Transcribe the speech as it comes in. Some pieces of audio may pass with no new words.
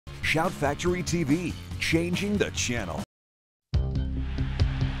Shout Factory TV, changing the channel.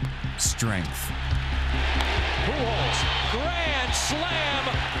 Strength. Pujols, grand slam.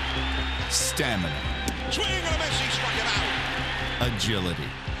 Stamina. Swing and a miss, he struck him out. Agility.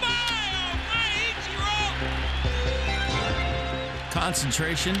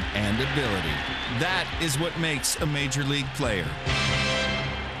 Concentration and ability. That is what makes a major league player.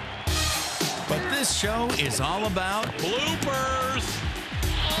 But this show is all about Bloopers.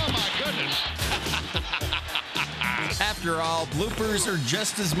 Oh my goodness. After all, bloopers are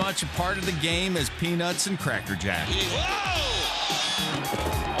just as much a part of the game as peanuts and Cracker Jack. Whoa!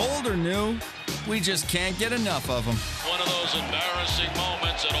 Old or new, we just can't get enough of them. One of those embarrassing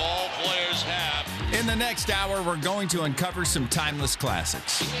moments that all players have. In the next hour, we're going to uncover some timeless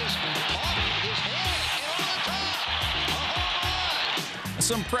classics.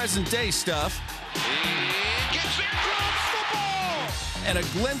 Some present-day stuff. He gets there, drops the ball! And a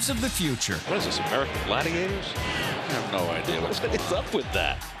glimpse of the future. What is this, American Gladiators? I have no idea what's up with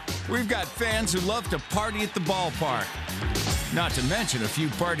that. We've got fans who love to party at the ballpark. Not to mention a few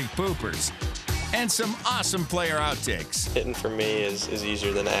party poopers. And some awesome player outtakes. Hitting for me is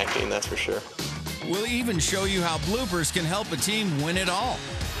easier than acting, that's for sure. We'll even show you how bloopers can help a team win it all.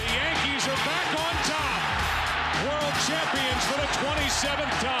 The Yankees are back on top. World champions for the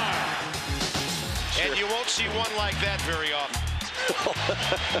 27th time. And you won't see one like that very often.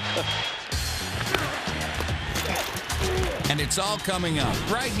 And it's all coming up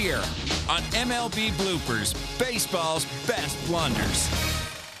right here on MLB Bloopers, baseball's best blunders.